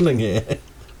what's happening here.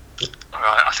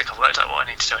 Alright, I think I've worked out what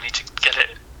I need to do. I need to get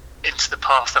it into the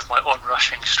path of my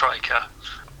on-rushing striker.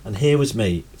 And here was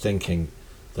me thinking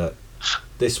that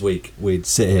this week we'd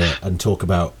sit here and talk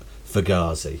about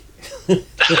Fugazi.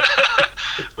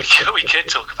 we could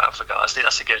talk about Fugazi,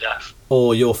 that's a good F.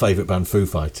 Or your favourite band, Foo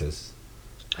Fighters.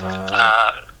 No,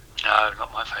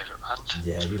 not my favourite band.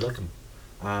 Yeah, you love them.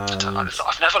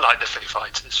 I've never liked the Foo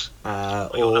Fighters.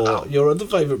 Or your other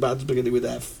favourite bands beginning with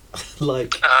F.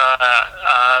 like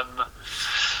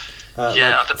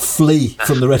Flea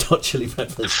from the Red Hot Chili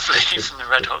Peppers. Flea from the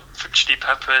Red Hot Chili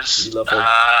Peppers. You love them.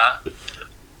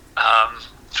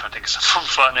 Trying to think of something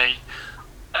funny.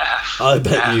 I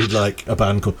bet you'd like a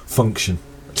band called Function.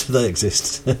 Do they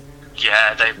exist?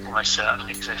 Yeah, they most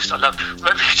certainly exist. Maybe we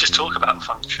could just talk about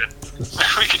Function.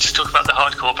 Maybe we could just talk about the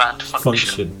hardcore band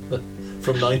Function.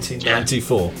 From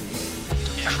 1994.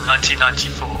 Yeah, from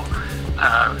 1994.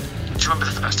 Do you remember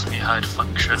the first time you heard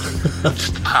Function?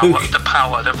 Just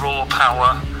the raw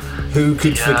power. Who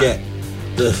could forget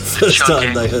the first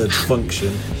time they heard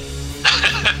Function?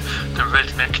 The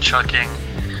rhythmic chugging.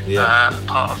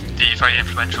 Part of the very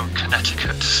influential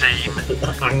Connecticut scene.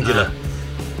 Angular.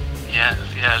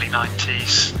 Of the early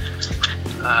 90s.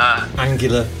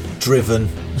 Angular, driven.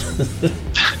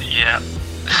 Yeah.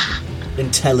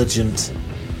 Intelligent,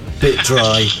 bit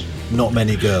dry, not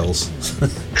many girls.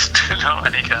 Not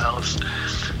many girls.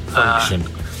 Function.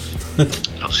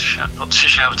 Lots of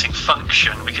shouting.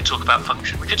 Function. We could talk about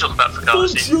Function. We could talk about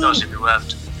Fugazi. Fugazi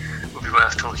would be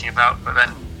worth talking about, but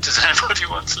then does anybody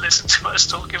want to listen to us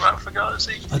talking about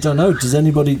Fugazi? I don't know. Do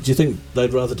you think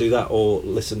they'd rather do that or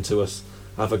listen to us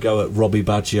have a go at Robbie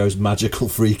Baggio's magical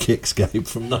free kicks game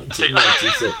from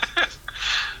 1996?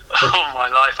 Oh my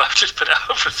life, I've just put it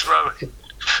out for throwing.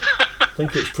 I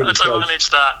think it's pretty I don't manage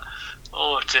that.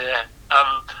 Oh dear.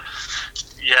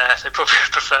 They probably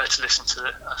prefer to listen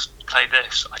to us play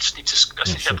this. I just need to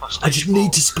get past I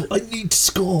need to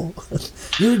score.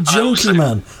 You're a junkie,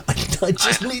 man. I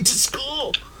just need to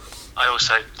score. I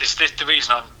also, the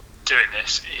reason I'm doing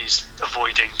this is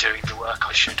avoiding doing the work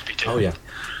I should be doing. Oh yeah.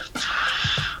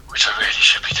 Which I really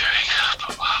should be doing.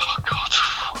 But, oh God,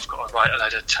 I've got to write a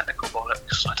load of technical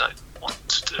bollocks. I don't want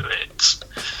to do it.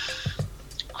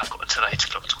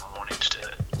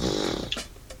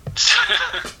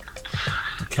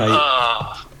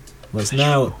 Okay. Well, it's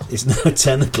now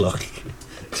 10 o'clock.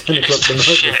 10 o'clock the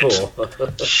night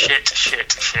before. Shit.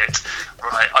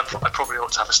 Right, I probably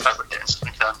ought to have a stab at getting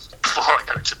something done before I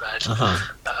go to bed,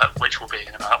 which will be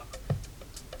in about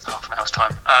half an hour's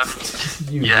time.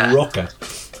 Rocker.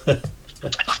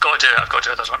 I've got to do it. I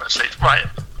don't want to sleep. Right,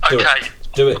 okay.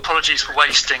 Do it. Apologies for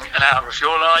wasting an hour of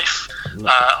your life. No.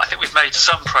 I think we've made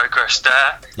some progress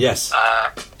there. Yes.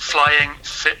 Flying,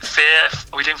 fear.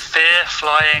 Are we doing fear,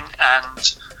 flying,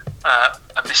 and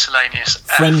a miscellaneous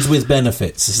friends with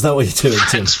benefits? Is that what you're doing,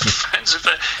 Tim? Friends with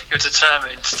you're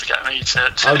determined to get me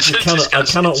to I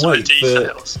cannot wait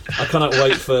details. I cannot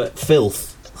wait for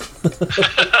filth.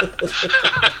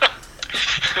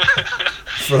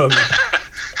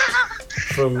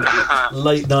 from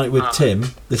Late Night with Tim.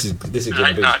 This is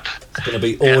going to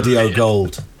be audio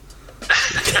gold.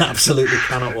 Absolutely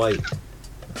cannot wait.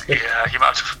 Yeah, you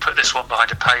might have to put this one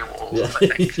behind a paywall.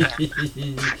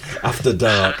 Yeah. After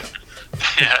dark.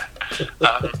 Yeah.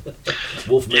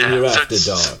 Wolfmania After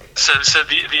Dark. So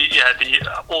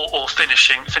or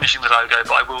finishing the logo,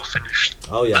 but I will finish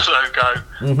the logo.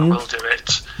 I will do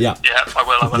it. Yeah. Yeah, I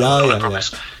will. I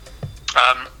promise.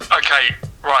 Okay,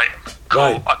 right. Cool.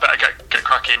 Right. I better get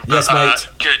cracking. Yes, mate.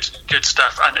 Good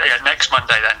stuff. And next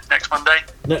Monday then.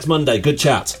 Next Monday. Good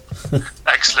chat.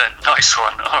 Excellent. Nice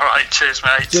one. All right. Cheers,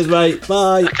 mate. Cheers, mate.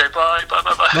 Bye. Okay. Bye.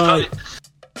 Bye.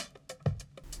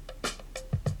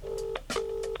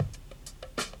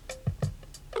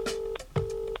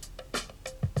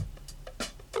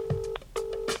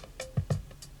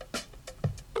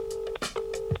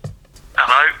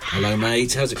 Hello,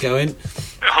 mate. How's it going?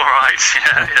 All right.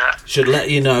 Yeah. Should let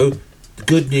you know, the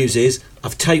good news is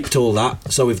I've taped all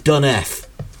that, so we've done F.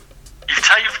 You've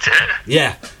taped it?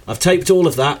 Yeah, I've taped all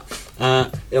of that.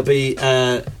 It'll be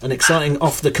an exciting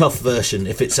off-the-cuff version,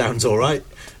 if it sounds all right.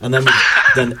 And then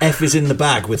then F is in the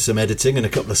bag with some editing and a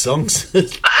couple of songs.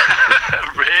 Really?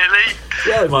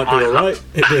 Yeah, it might be all right.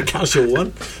 It'd be a casual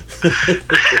one.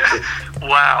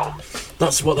 Wow.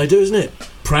 That's what they do, isn't it?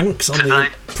 Pranks on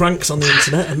the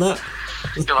internet and that.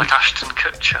 You're like Ashton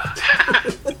Kutcher.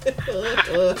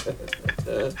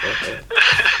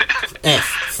 F,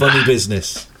 funny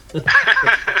business.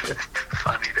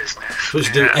 Funny business. What we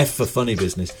should do F for funny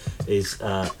business is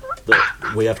that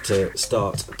we have to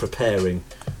start preparing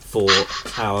for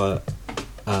our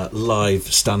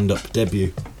live stand-up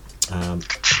debut at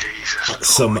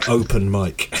some open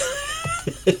mic.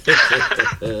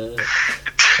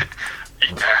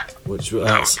 Which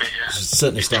we'll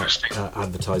certainly start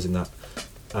advertising that.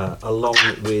 Along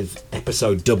with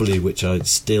episode W, which I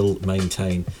still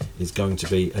maintain is going to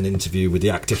be an interview with the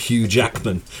actor Hugh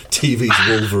Jackman, TV's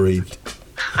Wolverine,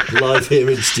 live here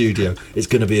in studio. It's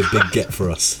going to be a big get for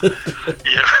us. Yeah,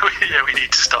 we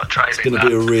need to start training. It's going to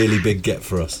be a really big get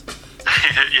for us.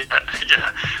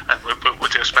 yeah, and we'll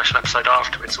do a special episode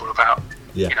afterwards, all about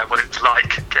what it's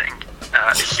like getting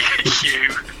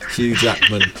Hugh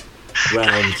Jackman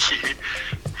round.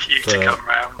 Hugh to come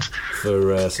round.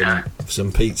 For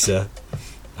some pizza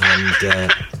and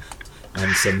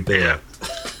some beer.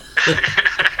 Yeah.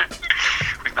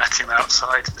 We met him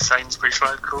outside the Sainsbury's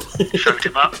local, showed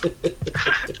him up.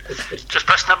 Just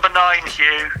press number 9,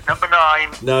 Hugh. Number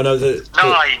 9. No, 9.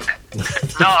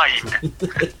 9.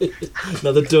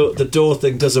 No, the door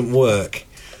thing doesn't work,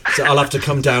 so I'll have to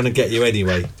come down and get you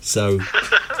anyway. So,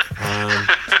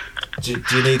 do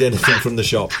you need anything from the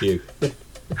shop, Hugh?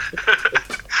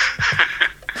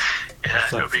 Yeah,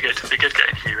 it'll be good. It'll be good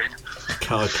getting Hugh in.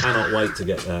 I cannot wait to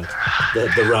get there.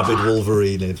 The rabid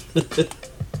Wolverine in.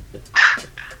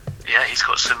 Yeah, he's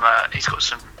got some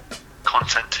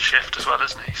content to shift as well,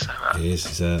 hasn't he? So he is.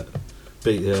 He's a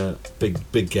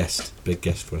big guest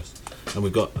for us, and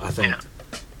we've got, I think,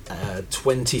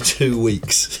 22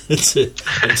 weeks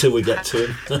until we get to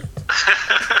him.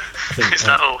 Is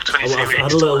that all? 22 weeks? I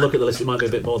had a little look at the list. It might be a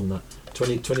bit more than that.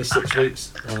 26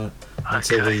 weeks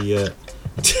until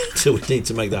we need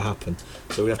to make that happen.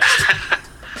 So we have to.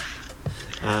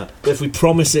 But if we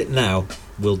promise it now,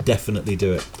 we'll definitely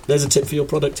do it. There's a tip for your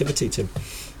productivity, Tim.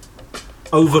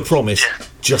 Over-promise,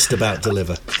 just about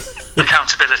deliver.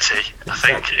 Accountability, I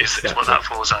think, is what that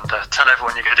falls under. Tell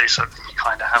everyone you're going to do something you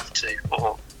kind of have to,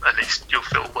 or at least you'll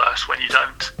feel worse when you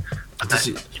don't.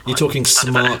 You're talking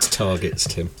smart targets,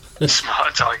 Tim.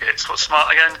 Smart targets. What's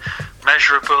smart again?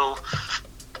 Measurable,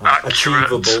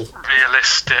 accurate, achievable,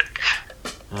 realistic,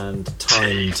 and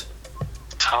timed.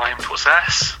 Timed. What's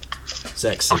S?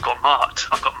 Sexy. I've got marked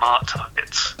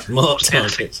targets. Marked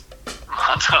targets.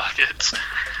 Marked targets.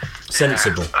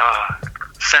 Sensible.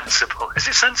 Sensible. Is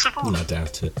it sensible? I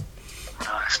doubt it.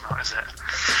 No, it's not, is it?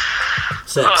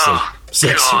 Sexy.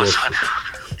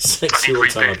 Sexual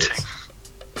targets.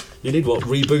 You need what?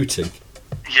 Rebooting?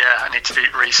 Yeah, I need to be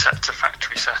reset to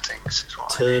factory settings. Is what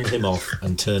turn him off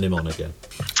and turn him on again.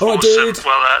 All right, awesome. dude.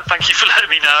 Well, thank you for letting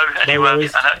me know. Anyway,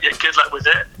 and good luck with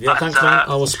it. Yeah, thanks, man.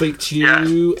 I will speak to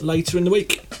you later in the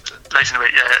week. Later in the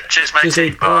week, yeah. Cheers, mate.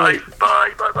 Cheers, bye.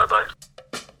 Bye. Bye. Bye. Bye.